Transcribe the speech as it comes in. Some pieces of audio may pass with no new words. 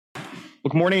Well,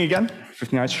 good morning again,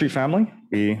 59th Street family.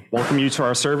 We welcome you to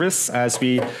our service as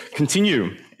we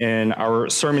continue in our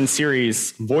sermon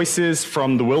series, Voices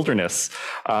from the Wilderness,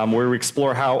 where we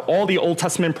explore how all the Old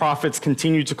Testament prophets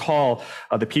continue to call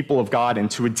the people of God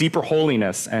into a deeper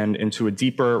holiness and into a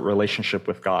deeper relationship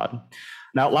with God.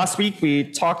 Now, last week,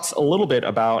 we talked a little bit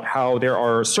about how there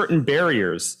are certain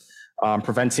barriers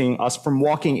preventing us from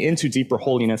walking into deeper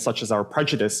holiness, such as our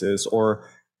prejudices or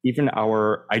even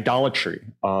our idolatry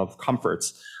of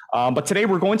comforts. But today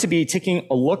we're going to be taking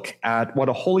a look at what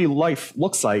a holy life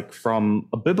looks like from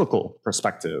a biblical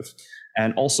perspective,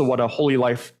 and also what a holy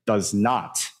life does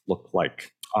not look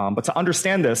like. But to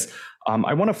understand this,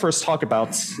 I want to first talk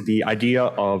about the idea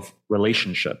of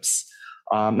relationships.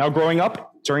 Now, growing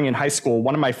up, in high school,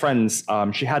 one of my friends,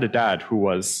 she had a dad who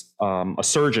was a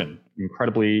surgeon,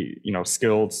 incredibly,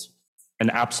 skilled, an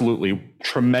absolutely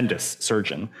tremendous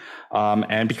surgeon.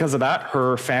 And because of that,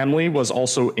 her family was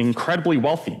also incredibly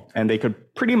wealthy, and they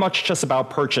could pretty much just about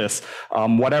purchase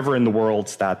whatever in the world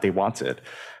that they wanted.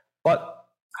 But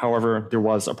however, there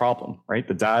was a problem, right?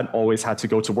 The dad always had to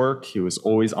go to work. He was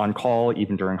always on call,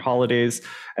 even during holidays.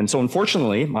 And so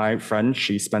unfortunately, my friend,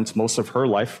 she spent most of her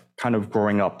life kind of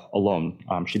growing up alone.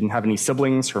 She didn't have any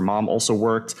siblings. Her mom also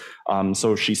worked.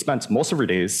 So she spent most of her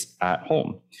days at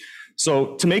home.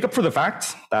 So to make up for the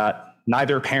fact that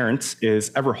neither parent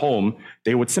is ever home,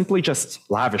 they would simply just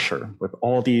lavish her with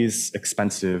all these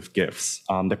expensive gifts.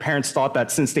 The parents thought that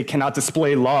since they cannot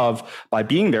display love by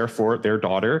being there for their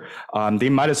daughter, they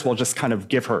might as well just kind of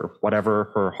give her whatever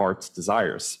her heart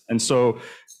desires. And so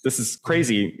this is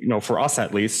crazy, for us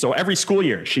at least. So every school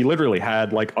year, she literally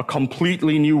had like a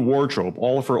completely new wardrobe,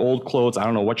 all of her old clothes. I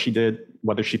don't know what she did,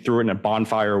 whether she threw it in a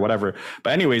bonfire or whatever.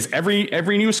 But anyways, every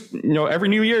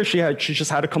new year, she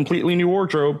just had a completely new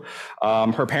wardrobe.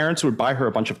 Her parents would buy her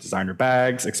a bunch of designer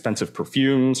bags, expensive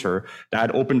perfumes. Her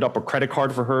dad opened up a credit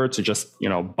card for her to just,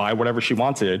 buy whatever she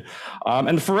wanted.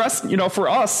 And for us,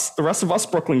 the rest of us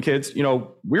Brooklyn kids, we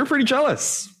were pretty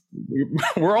jealous.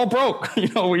 We're all broke.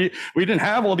 We didn't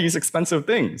have all these expensive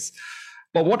things.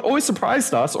 But what always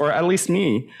surprised us, or at least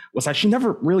me, was that she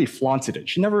never really flaunted it.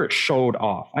 She never showed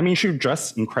off. I mean, she would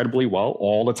dress incredibly well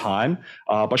all the time,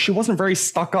 but she wasn't very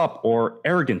stuck up or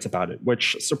arrogant about it,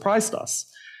 which surprised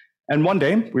us. And one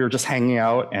day we were just hanging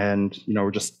out and,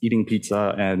 we're just eating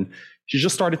pizza, and she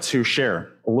just started to share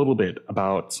a little bit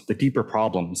about the deeper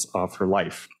problems of her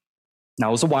life. Now,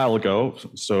 it was a while ago,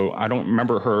 so I don't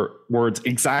remember her words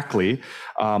exactly,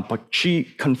 but she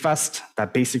confessed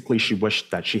that basically she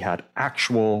wished that she had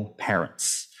actual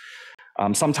parents.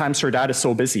 Sometimes her dad is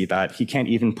so busy that he can't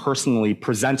even personally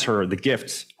present her the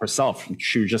gift herself.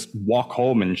 She would just walk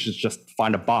home and she'd just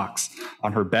find a box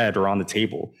on her bed or on the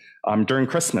table. During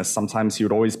Christmas, sometimes he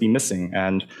would always be missing,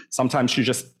 and sometimes she'd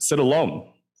just sit alone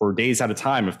for days at a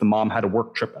time if the mom had a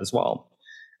work trip as well.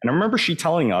 And I remember she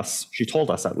told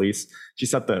us at least, she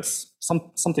said this,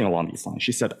 something along these lines.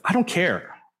 She said, "I don't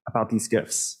care about these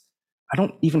gifts. I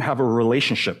don't even have a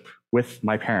relationship with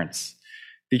my parents.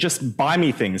 They just buy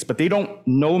me things, but they don't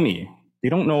know me. They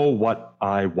don't know what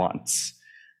I want."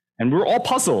 And we were all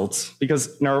puzzled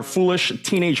because in our foolish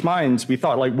teenage minds, we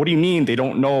thought, like, what do you mean they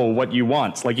don't know what you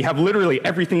want? Like, you have literally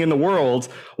everything in the world.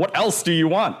 What else do you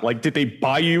want? Like, did they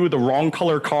buy you the wrong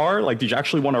color car? Like, did you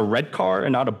actually want a red car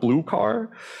and not a blue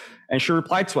car? And she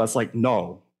replied to us, like,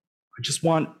 no, I just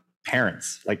want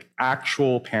parents, like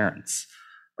actual parents,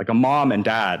 like a mom and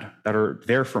dad that are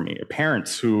there for me,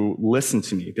 parents who listen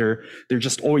to me. They're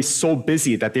just always so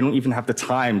busy that they don't even have the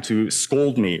time to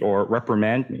scold me or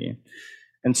reprimand me.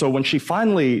 And so when she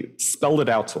finally spelled it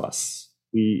out to us,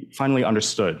 we finally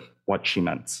understood what she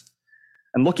meant.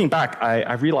 And looking back,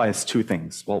 I realized two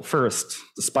things. Well, first,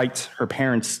 despite her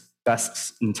parents'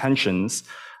 best intentions,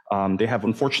 they have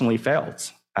unfortunately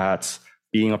failed at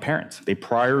being a parent. They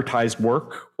prioritized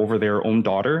work over their own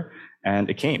daughter, and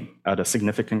it came at a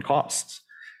significant cost.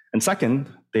 And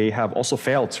second, they have also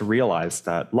failed to realize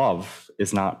that love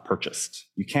is not purchased.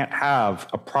 You can't have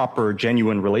a proper,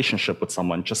 genuine relationship with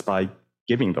someone just by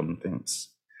giving them things.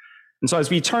 And so as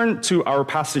we turn to our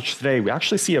passage today, we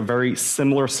actually see a very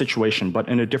similar situation, but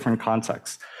in a different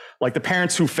context. Like the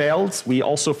parents who failed, we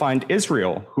also find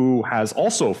Israel, who has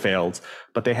also failed,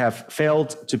 but they have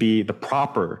failed to be the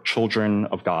proper children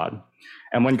of God.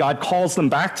 And when God calls them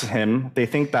back to him, they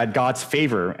think that God's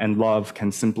favor and love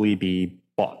can simply be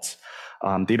bought.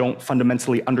 They don't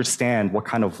fundamentally understand what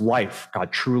kind of life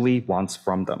God truly wants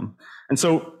from them. And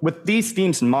so with these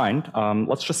themes in mind,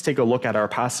 let's just take a look at our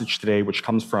passage today, which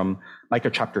comes from Micah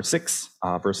chapter 6,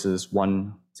 verses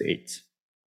 1 to 8. Let's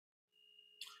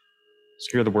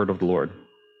hear the word of the Lord.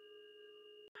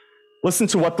 Listen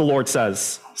to what the Lord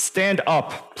says. Stand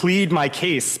up, plead my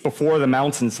case before the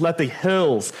mountains. Let the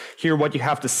hills hear what you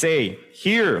have to say.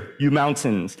 Hear, you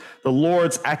mountains, the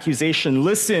Lord's accusation.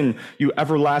 Listen, you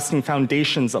everlasting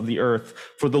foundations of the earth.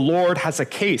 For the Lord has a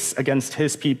case against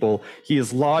his people. He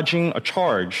is lodging a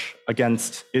charge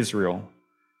against Israel.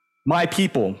 My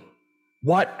people,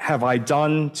 what have I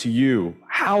done to you?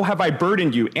 How have I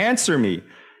burdened you? Answer me.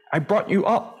 I brought you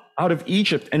up out of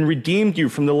Egypt and redeemed you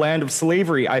from the land of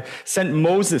slavery. I sent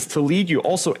Moses to lead you,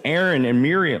 also Aaron and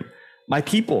Miriam. My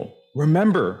people,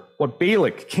 remember what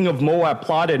Balak, king of Moab,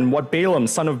 plotted and what Balaam,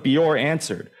 son of Beor,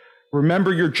 answered.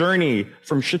 Remember your journey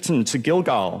from Shittim to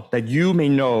Gilgal, that you may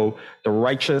know the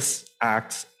righteous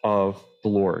acts of the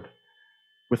Lord.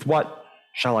 With what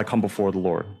shall I come before the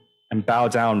Lord and bow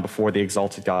down before the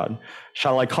exalted God?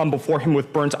 Shall I come before him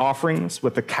with burnt offerings,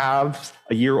 with the calves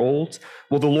a year old?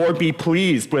 Will the Lord be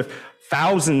pleased with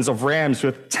thousands of rams,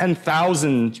 with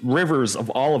 10,000 rivers of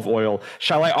olive oil?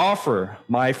 Shall I offer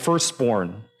my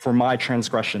firstborn for my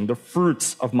transgression, the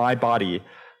fruits of my body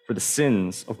for the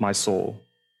sins of my soul?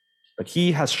 But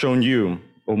he has shown you,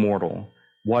 O mortal,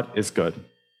 what is good.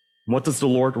 What does the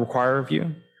Lord require of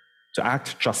you? To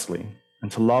act justly and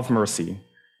to love mercy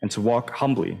and to walk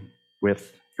humbly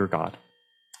with your God.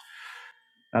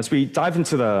 As we dive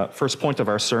into the first point of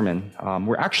our sermon,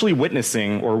 we're actually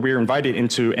witnessing, or we're invited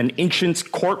into an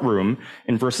ancient courtroom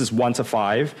in verses 1 to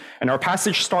 5. And our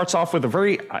passage starts off with a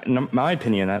very, in my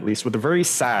opinion at least, with a very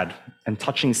sad and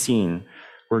touching scene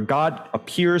where God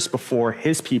appears before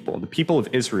his people, the people of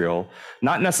Israel,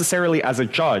 not necessarily as a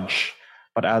judge,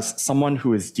 but as someone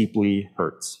who is deeply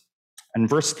hurt. In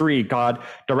verse 3, God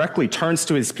directly turns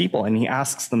to his people and he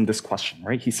asks them this question,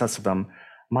 right? He says to them,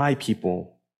 my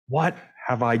people, what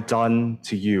have I done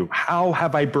to you? How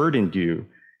have I burdened you?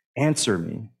 Answer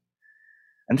me.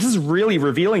 And this is really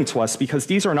revealing to us because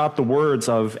these are not the words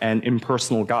of an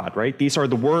impersonal God, right? These are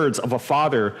the words of a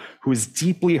father who is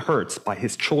deeply hurt by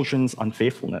his children's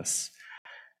unfaithfulness.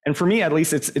 And for me, at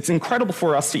least, it's incredible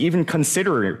for us to even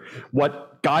consider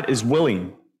what God is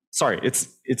willing.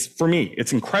 It's for me,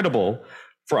 it's incredible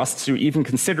for us to even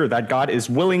consider that God is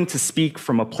willing to speak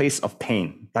from a place of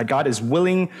pain, that God is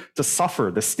willing to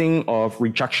suffer the sting of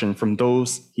rejection from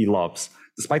those he loves,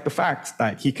 despite the fact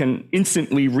that he can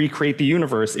instantly recreate the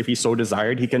universe if he so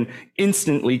desired. He can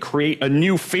instantly create a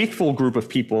new faithful group of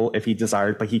people if he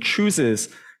desired, but he chooses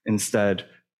instead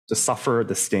to suffer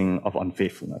the sting of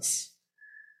unfaithfulness.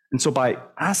 And so by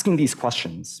asking these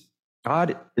questions,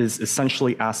 God is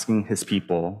essentially asking his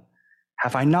people,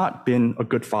 have I not been a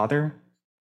good father?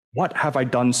 What have I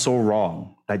done so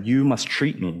wrong that you must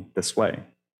treat me this way?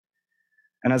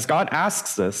 And as God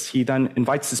asks this, he then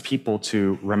invites his people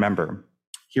to remember.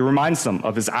 He reminds them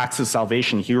of his acts of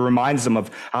salvation. He reminds them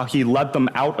of how he led them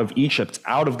out of Egypt,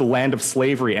 out of the land of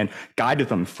slavery, and guided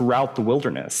them throughout the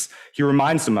wilderness. He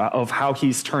reminds them of how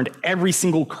he's turned every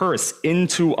single curse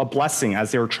into a blessing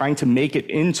as they were trying to make it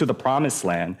into the promised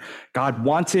land. God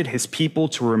wanted his people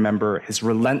to remember his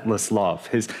relentless love,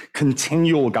 his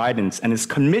continual guidance, and his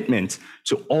commitment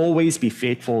to always be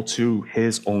faithful to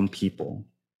his own people.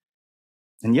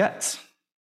 And yet,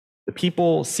 the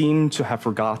people seem to have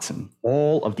forgotten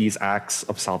all of these acts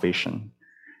of salvation.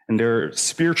 And their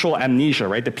spiritual amnesia,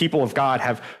 right? The people of God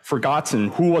have forgotten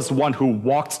who was the one who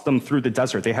walked them through the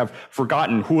desert. They have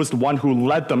forgotten who was the one who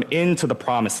led them into the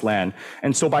promised land.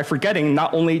 And so by forgetting,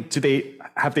 not only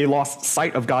have they lost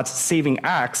sight of God's saving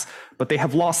acts, but they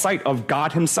have lost sight of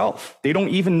God himself. They don't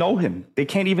even know him. They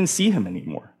can't even see him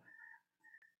anymore.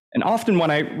 And often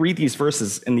when I read these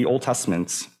verses in the Old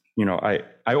Testament,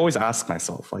 I always ask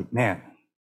myself, like, man,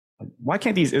 why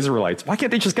can't these Israelites, why can't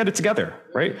they just get it together,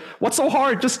 right? What's so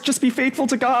hard? Just be faithful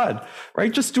to God,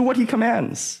 right? Just do what he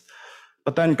commands.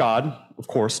 But then God, of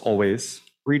course, always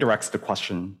redirects the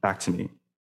question back to me.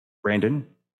 Brandon,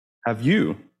 have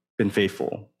you been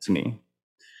faithful to me?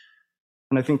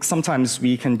 And I think sometimes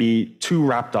we can be too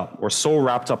wrapped up or so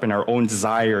wrapped up in our own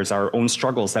desires, our own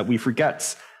struggles, that we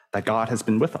forget that God has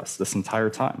been with us this entire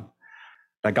time,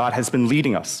 that God has been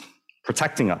leading us,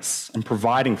 protecting us, and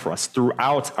providing for us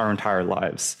throughout our entire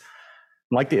lives.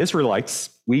 Like the Israelites,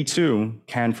 we too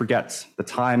can forget the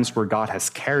times where God has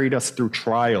carried us through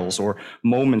trials or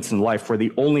moments in life where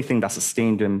the only thing that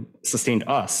sustained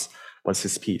us was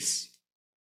his peace.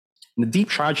 And the deep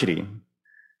tragedy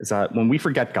is that when we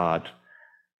forget God,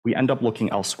 we end up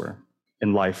looking elsewhere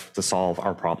in life to solve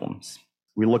our problems.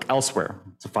 We look elsewhere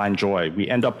to find joy. We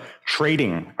end up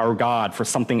trading our God for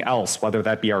something else, whether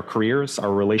that be our careers,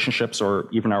 our relationships, or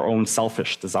even our own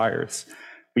selfish desires.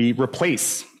 We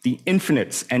replace the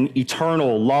infinite and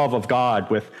eternal love of God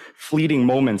with fleeting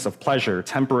moments of pleasure,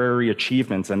 temporary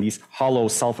achievements, and these hollow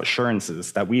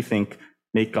self-assurances that we think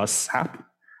make us happy.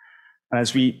 And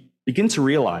as we begin to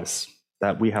realize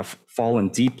that we have fallen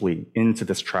deeply into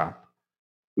this trap,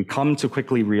 we come to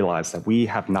quickly realize that we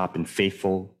have not been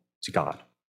faithful to God.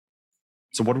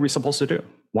 So what are we supposed to do?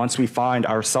 Once we find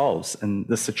ourselves in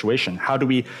this situation, how are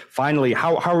we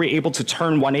able to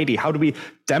turn 180? How do we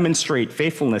demonstrate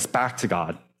faithfulness back to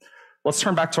God? Let's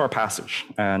turn back to our passage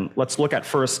and let's look at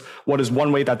first what is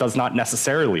one way that does not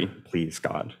necessarily please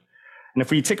God. And if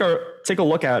we take a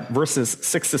look at verses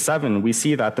 6 to 7, we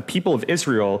see that the people of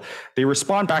Israel, they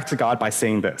respond back to God by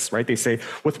saying this, right? They say,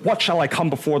 with what shall I come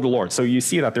before the Lord? So you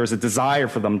see that there's a desire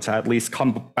for them to at least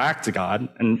come back to God.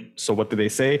 And so what do they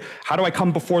say? How do I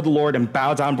come before the Lord and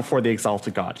bow down before the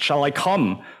exalted God? Shall I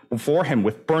come before him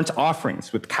with burnt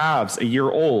offerings, with calves a year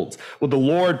old? Will the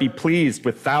Lord be pleased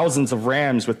with thousands of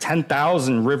rams, with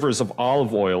 10,000 rivers of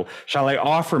olive oil? Shall I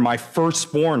offer my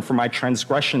firstborn for my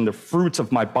transgression, the fruit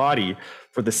of my body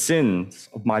for the sins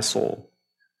of my soul?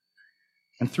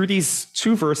 And through these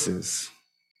two verses,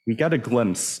 we get a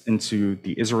glimpse into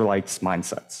the Israelites'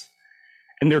 mindsets.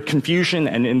 In their confusion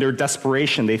and in their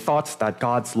desperation, they thought that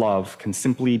God's love can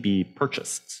simply be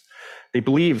purchased. They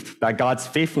believed that God's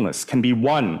faithfulness can be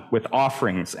won with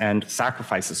offerings and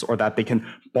sacrifices, or that they can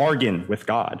bargain with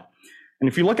God. And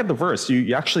if you look at the verse,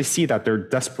 you actually see that their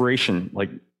desperation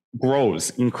grows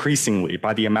increasingly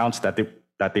by the amount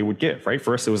that they would give, right?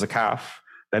 First it was a calf,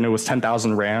 then it was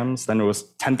 10,000 rams, then it was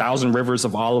 10,000 rivers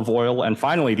of olive oil, and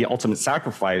finally the ultimate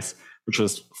sacrifice, which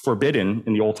was forbidden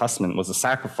in the Old Testament, was the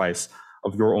sacrifice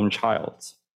of your own child.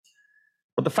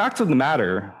 But the fact of the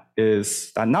matter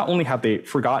is that not only have they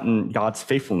forgotten God's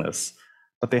faithfulness,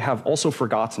 but they have also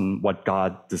forgotten what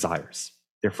God desires.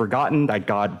 They've forgotten that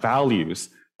God values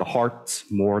the heart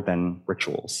more than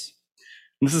rituals.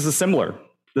 And this is a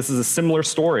similar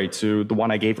story to the one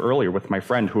I gave earlier with my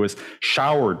friend who was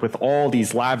showered with all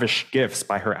these lavish gifts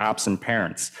by her absent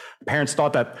parents. The parents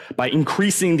thought that by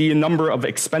increasing the number of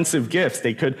expensive gifts,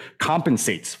 they could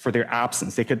compensate for their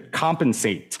absence. They could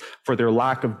compensate for their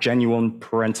lack of genuine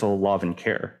parental love and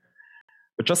care.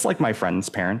 But just like my friend's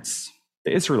parents,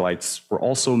 the Israelites were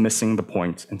also missing the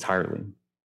point entirely.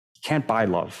 You can't buy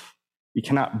love. You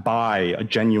cannot buy a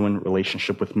genuine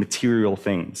relationship with material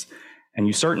things. And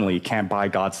you certainly can't buy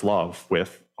God's love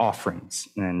with offerings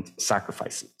and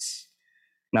sacrifices.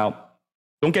 Now,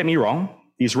 don't get me wrong.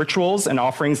 These rituals and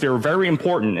offerings, they were very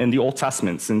important in the Old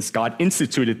Testament since God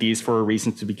instituted these for a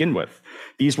reason to begin with.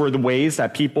 These were the ways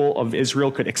that people of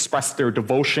Israel could express their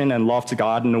devotion and love to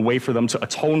God in a way for them to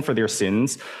atone for their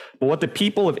sins. But what the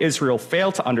people of Israel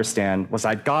failed to understand was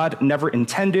that God never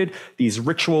intended these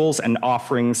rituals and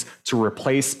offerings to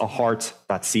replace a heart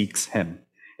that seeks him.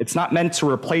 It's not meant to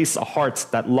replace a heart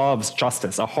that loves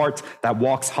justice, a heart that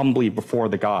walks humbly before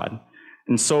the God.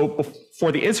 And so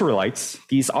for the Israelites,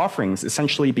 these offerings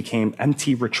essentially became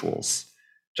empty rituals,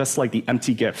 just like the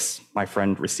empty gifts my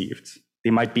friend received. They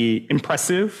might be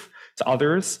impressive to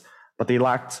others, but they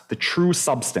lacked the true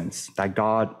substance that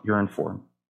God yearned for.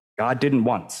 God didn't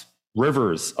want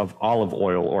rivers of olive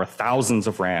oil or thousands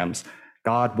of rams.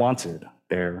 God wanted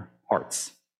their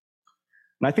hearts.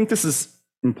 And I think this is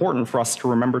important for us to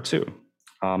remember too.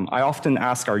 I often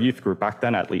ask our youth group, back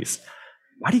then at least,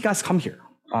 why do you guys come here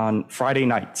on Friday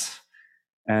nights?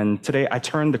 And today I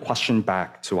turn the question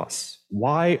back to us.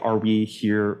 Why are we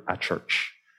here at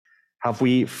church? Have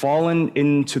we fallen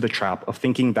into the trap of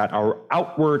thinking that our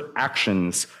outward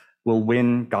actions will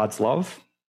win God's love?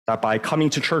 That by coming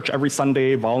to church every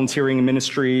Sunday, volunteering in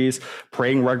ministries,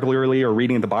 praying regularly, or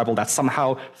reading the Bible, that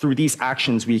somehow through these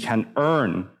actions we can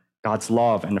earn God's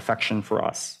love and affection for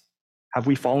us? Have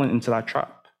we fallen into that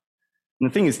trap? And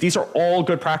the thing is, these are all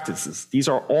good practices. These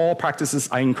are all practices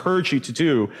I encourage you to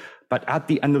do. But at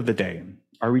the end of the day,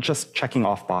 are we just checking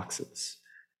off boxes?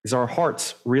 Is our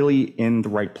hearts really in the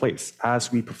right place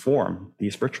as we perform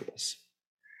these rituals?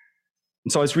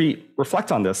 And so as we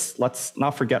reflect on this, let's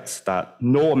not forget that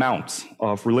no amount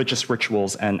of religious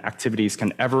rituals and activities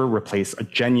can ever replace a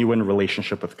genuine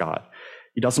relationship with God.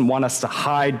 He doesn't want us to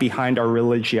hide behind our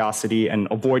religiosity and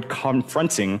avoid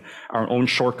confronting our own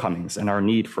shortcomings and our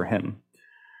need for him.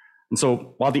 And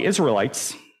so while the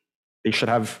Israelites, they should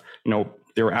have,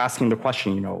 they were asking the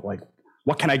question,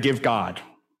 what can I give God?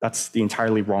 That's the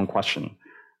entirely wrong question.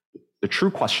 The true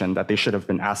question that they should have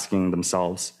been asking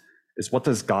themselves is, what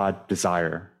does God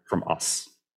desire from us?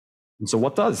 And so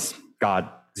what does God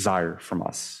desire from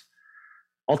us?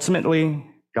 Ultimately,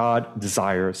 God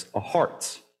desires a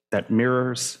heart that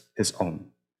mirrors his own.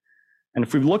 And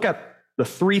if we look at the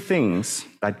three things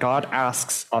that God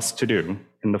asks us to do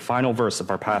in the final verse of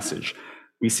our passage,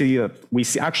 we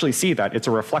actually see that it's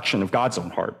a reflection of God's own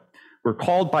heart. We're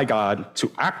called by God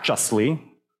to act justly,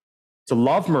 to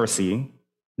love mercy,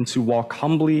 and to walk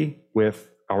humbly with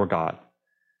our God.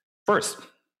 First,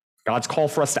 God's call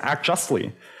for us to act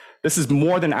justly. This is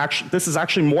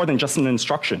actually more than just an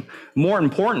instruction. More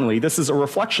importantly, this is a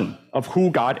reflection of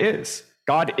who God is.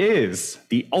 God is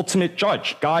the ultimate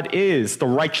judge. God is the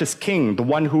righteous king, the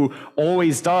one who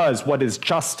always does what is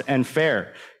just and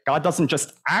fair. God doesn't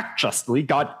just act justly,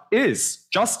 God is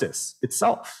justice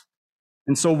itself.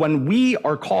 And so when we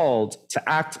are called to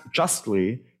act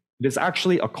justly, it is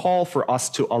actually a call for us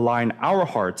to align our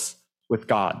hearts with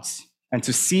God's and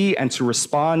to see and to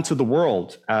respond to the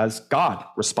world as God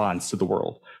responds to the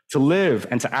world. To live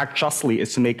and to act justly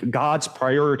is to make God's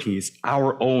priorities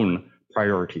our own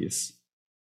priorities.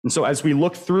 And so as we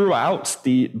look throughout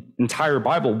the entire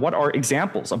Bible, what are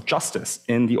examples of justice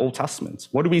in the Old Testament?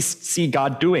 What do we see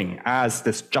God doing as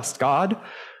this just God?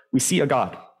 We see a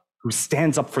God who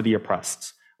stands up for the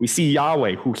oppressed. We see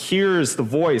Yahweh who hears the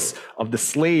voice of the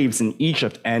slaves in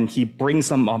Egypt and he brings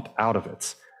them up out of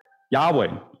it.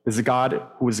 Yahweh is the God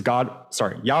who is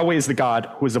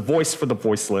a voice for the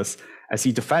voiceless as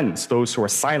he defends those who are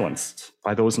silenced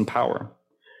by those in power.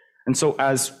 And so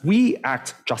as we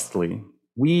act justly,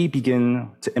 we begin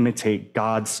to imitate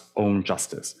God's own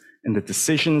justice in the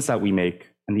decisions that we make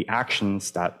and the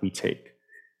actions that we take.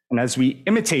 And as we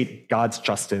imitate God's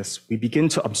justice, we begin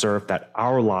to observe that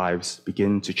our lives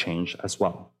begin to change as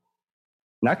well.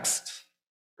 Next,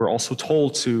 we're also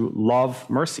told to love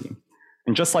mercy.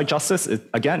 And just like justice,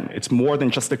 it's more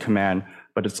than just a command,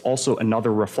 but it's also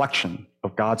another reflection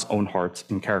of God's own heart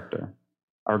and character.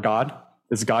 Our God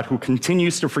is a God who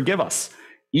continues to forgive us,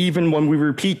 even when we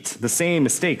repeat the same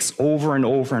mistakes over and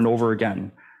over and over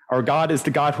again. Our God is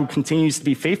the God who continues to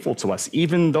be faithful to us,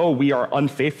 even though we are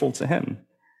unfaithful to him.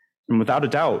 And without a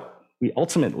doubt, we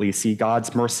ultimately see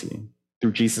God's mercy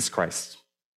through Jesus Christ.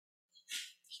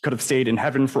 He could have stayed in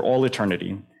heaven for all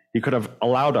eternity. He could have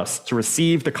allowed us to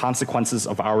receive the consequences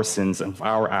of our sins and of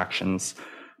our actions,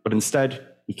 but instead,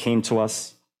 he came to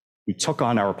us, he took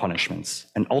on our punishments,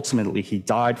 and ultimately he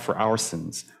died for our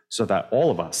sins so that all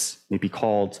of us may be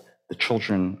called the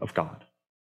children of God.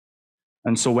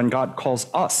 And so when God calls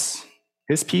us,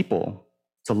 his people,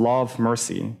 to love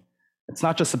mercy, it's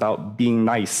not just about being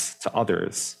nice to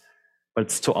others, but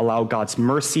it's to allow God's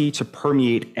mercy to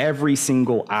permeate every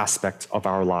single aspect of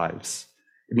our lives.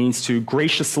 It means to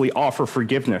graciously offer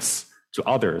forgiveness to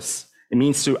others. It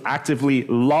means to actively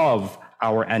love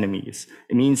our enemies.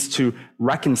 It means to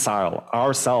reconcile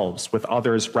ourselves with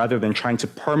others rather than trying to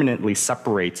permanently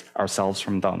separate ourselves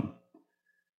from them.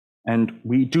 And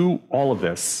we do all of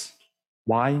this.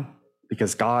 Why?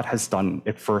 Because God has done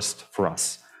it first for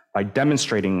us by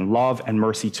demonstrating love and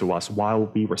mercy to us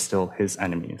while we were still his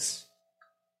enemies.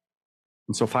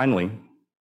 And so finally,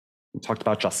 we talked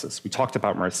about justice. We talked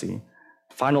about mercy.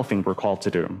 The final thing we're called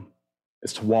to do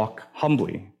is to walk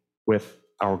humbly with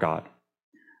our God.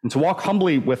 And to walk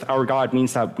humbly with our God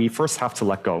means that we first have to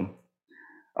let go.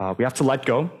 We have to let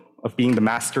go of being the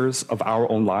masters of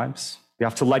our own lives. We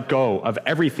have to let go of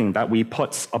everything that we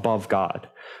put above God.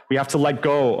 We have to let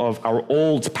go of our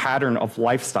old pattern of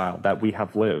lifestyle that we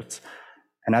have lived.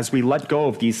 And as we let go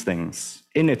of these things,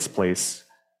 in its place,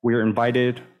 we are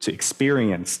invited to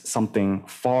experience something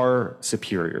far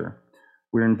superior.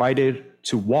 We're invited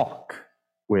to walk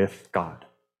with God.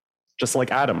 Just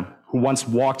like Adam, who once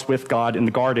walked with God in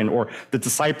the garden, or the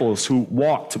disciples who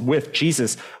walked with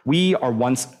Jesus, we are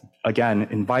once again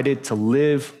invited to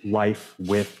live life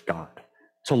with God,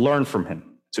 to learn from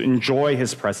him, to enjoy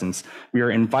his presence. We are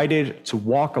invited to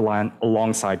walk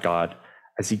alongside God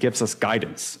as he gives us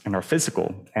guidance in our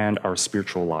physical and our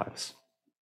spiritual lives.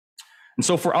 And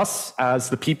so for us as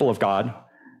the people of God,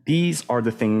 these are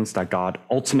the things that God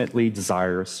ultimately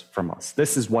desires from us.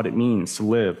 This is what it means to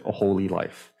live a holy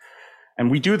life. And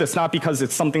we do this not because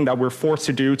it's something that we're forced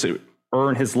to do to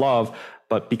earn his love,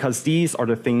 but because these are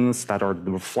the things that are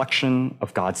the reflection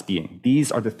of God's being.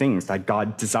 These are the things that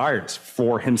God desires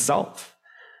for himself.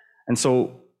 And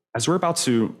so as we're about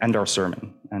to end our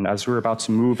sermon, and as we're about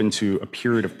to move into a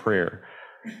period of prayer,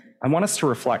 I want us to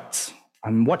reflect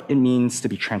on what it means to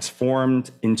be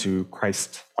transformed into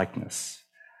Christ-likeness.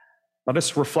 Let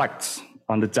us reflect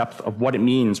on the depth of what it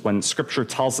means when Scripture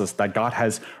tells us that God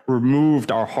has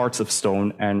removed our hearts of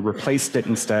stone and replaced it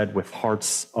instead with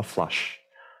hearts of flesh.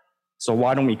 So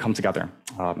why don't we come together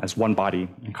as one body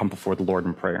and come before the Lord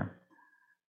in prayer?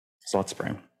 So let's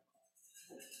pray.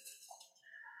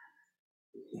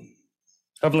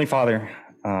 Heavenly Father,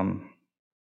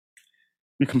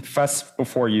 We confess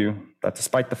before you that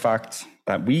despite the fact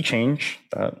that we change,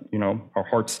 that, our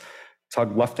hearts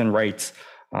tug left and right,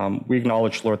 we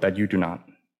acknowledge, Lord, that you do not.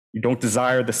 You don't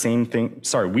desire the same thing.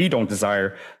 We don't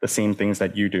desire the same things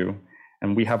that you do.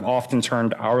 And we have often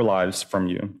turned our lives from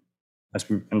you.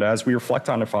 As we reflect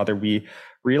on it, Father, we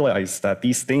realize that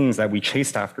these things that we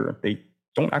chased after, they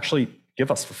don't actually give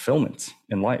us fulfillment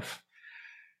in life.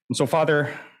 And so,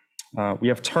 Father, we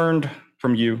have turned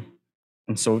from you.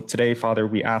 And so today, Father,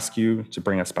 we ask you to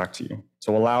bring us back to you,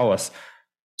 to allow us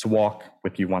to walk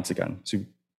with you once again, to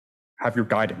have your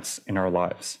guidance in our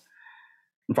lives.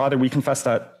 And Father, we confess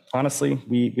that, honestly,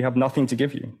 we have nothing to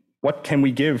give you. What can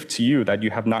we give to you that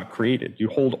you have not created? You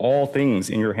hold all things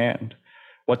in your hand.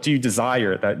 What do you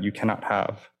desire that you cannot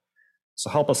have? So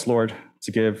help us, Lord,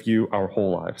 to give you our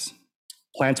whole lives.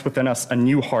 Plant within us a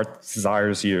new heart that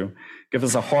desires you. Give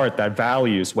us a heart that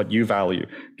values what you value.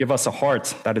 Give us a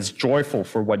heart that is joyful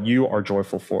for what you are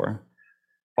joyful for.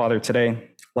 Father, today,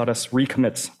 let us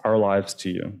recommit our lives to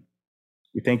you.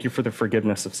 We thank you for the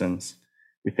forgiveness of sins.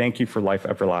 We thank you for life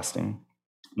everlasting.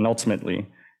 And ultimately,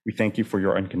 we thank you for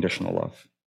your unconditional love.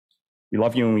 We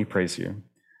love you and we praise you. In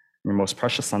your most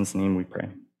precious Son's name we pray.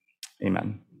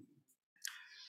 Amen.